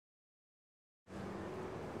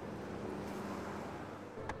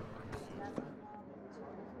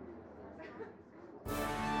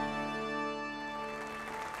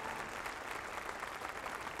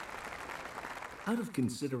Out of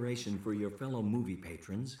consideration for your fellow movie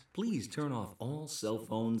patrons, please turn off all cell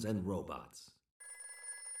phones and robots.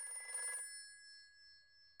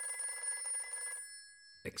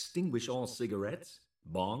 Extinguish all cigarettes,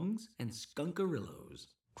 bongs, and skunkarillos.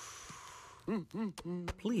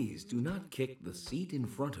 Please do not kick the seat in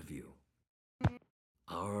front of you.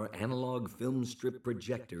 Our analog film strip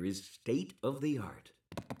projector is state-of-the-art.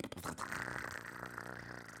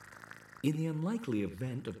 In the unlikely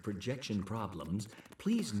event of projection problems,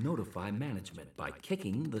 please notify management by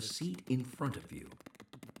kicking the seat in front of you.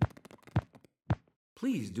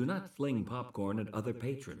 Please do not fling popcorn at other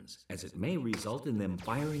patrons, as it may result in them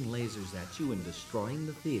firing lasers at you and destroying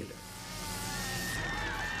the theater.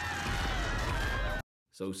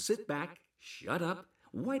 So sit back, shut up,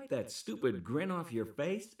 wipe that stupid grin off your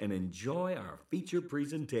face, and enjoy our feature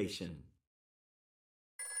presentation.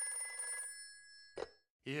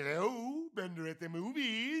 Hello, Bender at the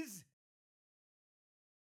movies.